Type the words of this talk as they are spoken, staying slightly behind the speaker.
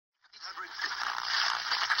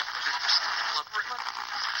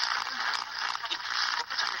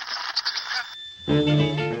The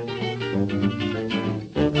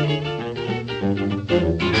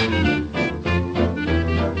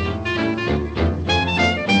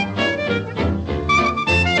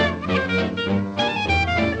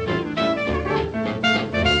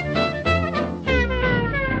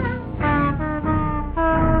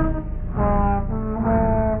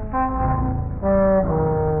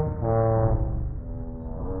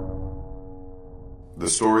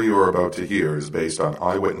story you are about to hear is based on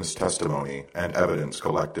eyewitness testimony and evidence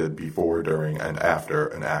collected before, during, and after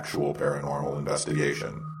an actual paranormal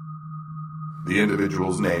investigation. The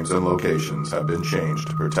individuals' names and locations have been changed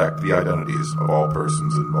to protect the identities of all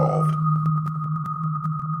persons involved.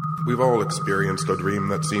 We've all experienced a dream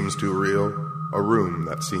that seems too real, a room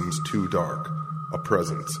that seems too dark, a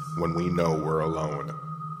presence when we know we're alone.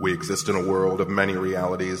 We exist in a world of many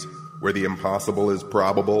realities where the impossible is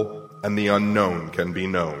probable and the unknown can be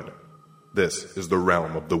known. This is the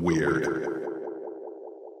realm of the weird.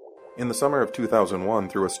 In the summer of 2001,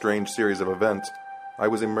 through a strange series of events, I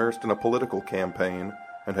was immersed in a political campaign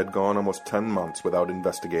and had gone almost 10 months without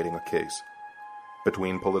investigating a case.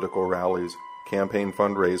 Between political rallies, campaign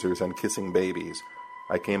fundraisers, and kissing babies,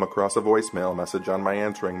 I came across a voicemail message on my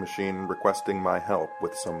answering machine requesting my help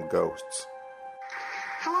with some ghosts.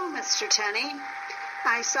 Hello, Mr. Tenney.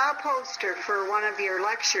 I saw a poster for one of your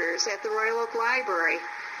lectures at the Royal Oak Library,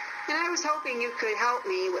 and I was hoping you could help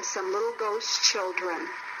me with some little ghost children.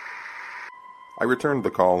 I returned the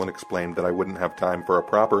call and explained that I wouldn't have time for a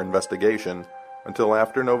proper investigation until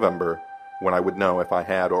after November, when I would know if I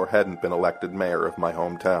had or hadn't been elected mayor of my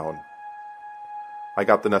hometown. I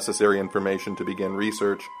got the necessary information to begin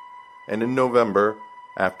research, and in November,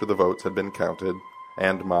 after the votes had been counted,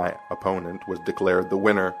 and my opponent was declared the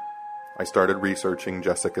winner, I started researching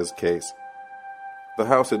Jessica's case. The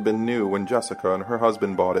house had been new when Jessica and her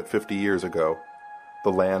husband bought it 50 years ago.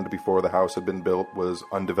 The land before the house had been built was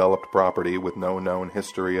undeveloped property with no known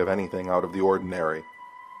history of anything out of the ordinary.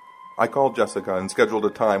 I called Jessica and scheduled a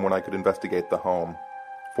time when I could investigate the home.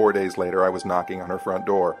 4 days later, I was knocking on her front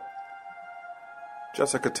door.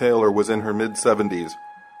 Jessica Taylor was in her mid-70s.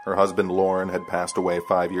 Her husband, Lauren, had passed away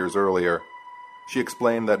 5 years earlier. She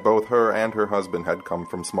explained that both her and her husband had come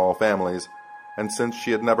from small families, and since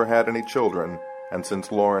she had never had any children, and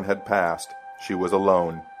since Lauren had passed, she was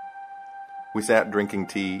alone. We sat drinking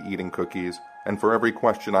tea, eating cookies, and for every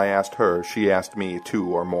question I asked her, she asked me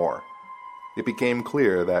 2 or more. It became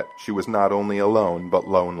clear that she was not only alone, but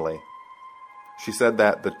lonely. She said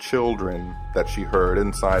that the children that she heard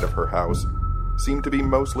inside of her house seemed to be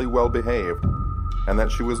mostly well-behaved, and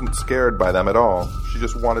that she wasn't scared by them at all. She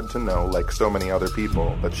just wanted to know, like so many other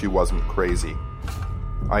people, that she wasn't crazy.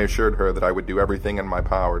 I assured her that I would do everything in my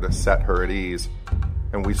power to set her at ease,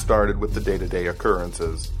 and we started with the day-to-day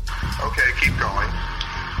occurrences. Okay, keep going.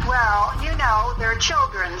 Well, you know, they're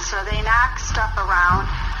children, so they knock stuff around.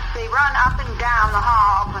 They run up and down the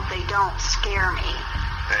hall, but they don't scare me.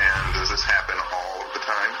 And does this happen all of the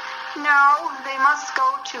time? No, they must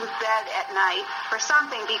go to bed at night or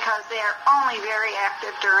something because they are only very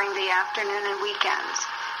active during the afternoon and weekends.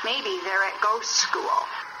 Maybe they're at ghost school.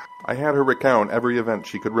 I had her recount every event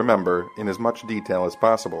she could remember in as much detail as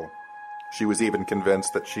possible. She was even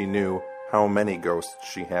convinced that she knew how many ghosts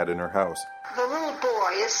she had in her house. The little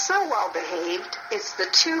boy is so well behaved, it's the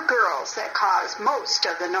 2 girls that cause most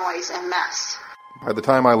of the noise and mess. By the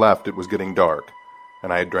time I left, it was getting dark,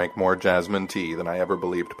 and I had drank more jasmine tea than I ever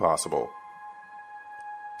believed possible.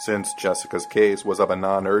 Since Jessica's case was of a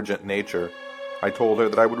non-urgent nature, I told her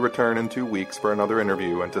that I would return in 2 weeks for another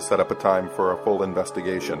interview and to set up a time for a full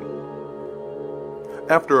investigation.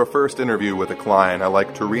 After a first interview with a client, I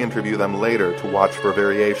like to re-interview them later to watch for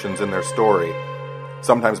variations in their story.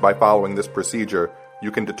 Sometimes by following this procedure, you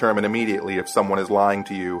can determine immediately if someone is lying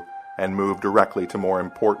to you and move directly to more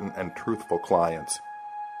important and truthful clients.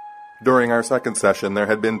 During our second session, there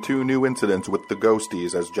had been 2 new incidents with the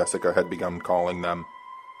ghosties, as Jessica had begun calling them.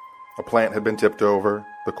 A plant had been tipped over,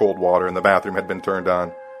 the cold water in the bathroom had been turned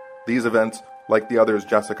on. These events, like the others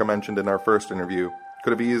Jessica mentioned in our first interview,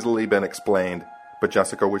 could have easily been explained, but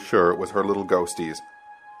Jessica was sure it was her little ghosties.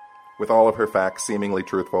 With all of her facts seemingly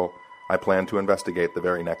truthful, I planned to investigate the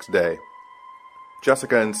very next day.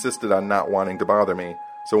 Jessica insisted on not wanting to bother me,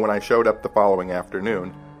 so when I showed up the following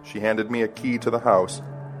afternoon, she handed me a key to the house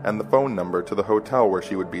and the phone number to the hotel where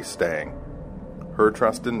she would be staying. Her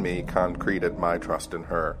trust in me concreted my trust in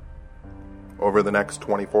her. Over the next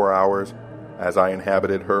 24 hours, as I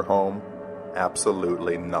inhabited her home,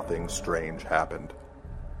 absolutely nothing strange happened.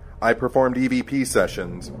 I performed EVP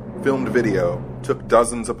sessions, filmed video, took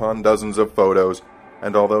dozens upon dozens of photos,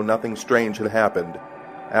 and although nothing strange had happened,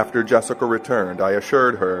 after Jessica returned, I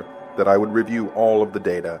assured her that I would review all of the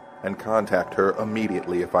data and contact her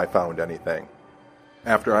immediately if I found anything.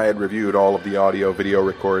 After I had reviewed all of the audio-video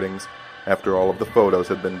recordings, after all of the photos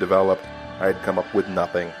had been developed, I had come up with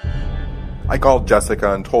nothing. I called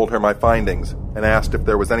Jessica and told her my findings and asked if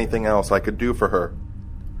there was anything else I could do for her.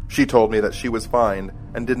 She told me that she was fine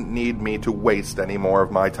and didn't need me to waste any more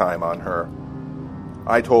of my time on her.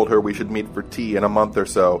 I told her we should meet for tea in a month or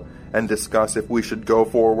so and discuss if we should go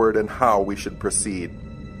forward and how we should proceed.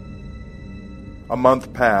 A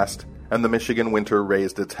month passed, and the Michigan winter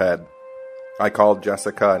raised its head. I called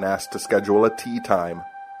Jessica and asked to schedule a tea time.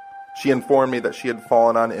 She informed me that she had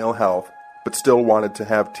fallen on ill health, but still wanted to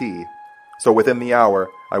have tea, so within the hour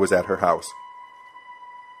I was at her house.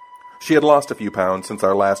 She had lost a few pounds since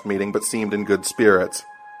our last meeting, but seemed in good spirits.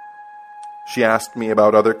 She asked me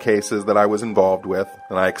about other cases that I was involved with,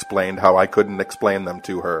 and I explained how I couldn't explain them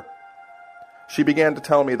to her. She began to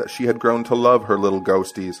tell me that she had grown to love her little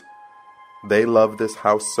ghosties. They love this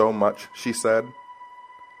house so much, she said.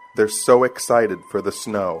 They're so excited for the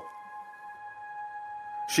snow.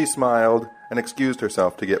 She smiled and excused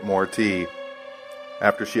herself to get more tea.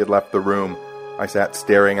 After she had left the room, I sat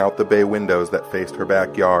staring out the bay windows that faced her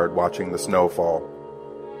backyard, watching the snow fall.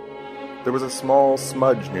 There was a small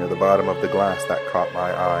smudge near the bottom of the glass that caught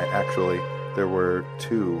my eye. Actually, there were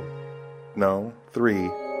 3.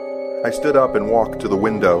 I stood up and walked to the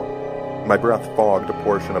window. My breath fogged a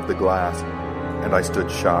portion of the glass, and I stood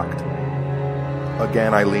shocked.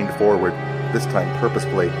 Again I leaned forward, this time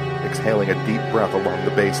purposefully, exhaling a deep breath along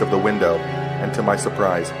the base of the window, and to my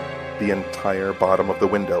surprise, the entire bottom of the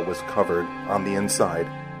window was covered, on the inside,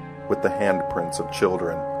 with the handprints of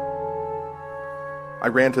children. I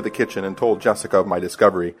ran to the kitchen and told Jessica of my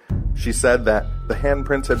discovery. She said that the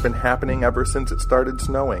handprints had been happening ever since it started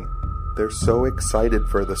snowing. They're so excited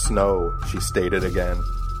for the snow, she stated again.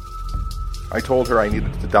 I told her I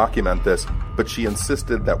needed to document this, but she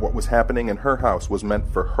insisted that what was happening in her house was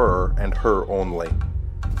meant for her and her only.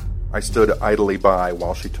 I stood idly by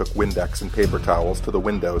while she took Windex and paper towels to the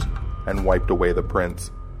windows and wiped away the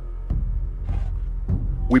prints.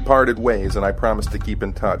 We parted ways, and I promised to keep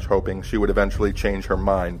in touch, hoping she would eventually change her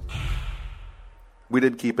mind. We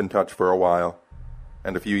did keep in touch for a while,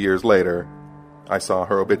 and a few years later, I saw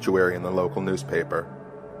her obituary in the local newspaper,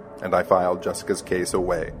 and I filed Jessica's case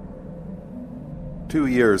away. 2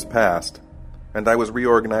 years passed, and I was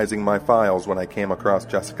reorganizing my files when I came across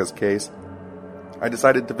Jessica's case. I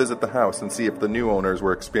decided to visit the house and see if the new owners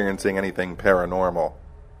were experiencing anything paranormal.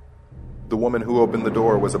 The woman who opened the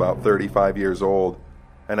door was about 35 years old,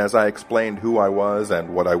 and as I explained who I was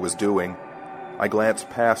and what I was doing, I glanced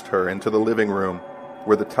past her into the living room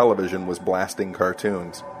where the television was blasting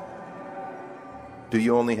cartoons. "Do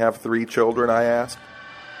you only have 3 children?" I asked.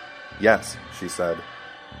 "Yes," she said.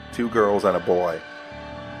 2 girls and a boy.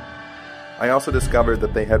 I also discovered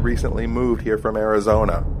that they had recently moved here from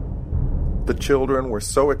Arizona. The children were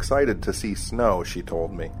so excited to see snow, she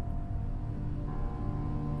told me.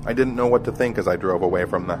 I didn't know what to think as I drove away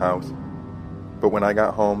from the house, but when I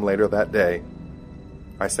got home later that day,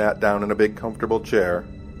 I sat down in a big comfortable chair,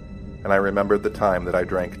 and I remembered the time that I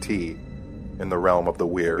drank tea in the realm of the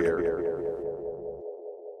weird.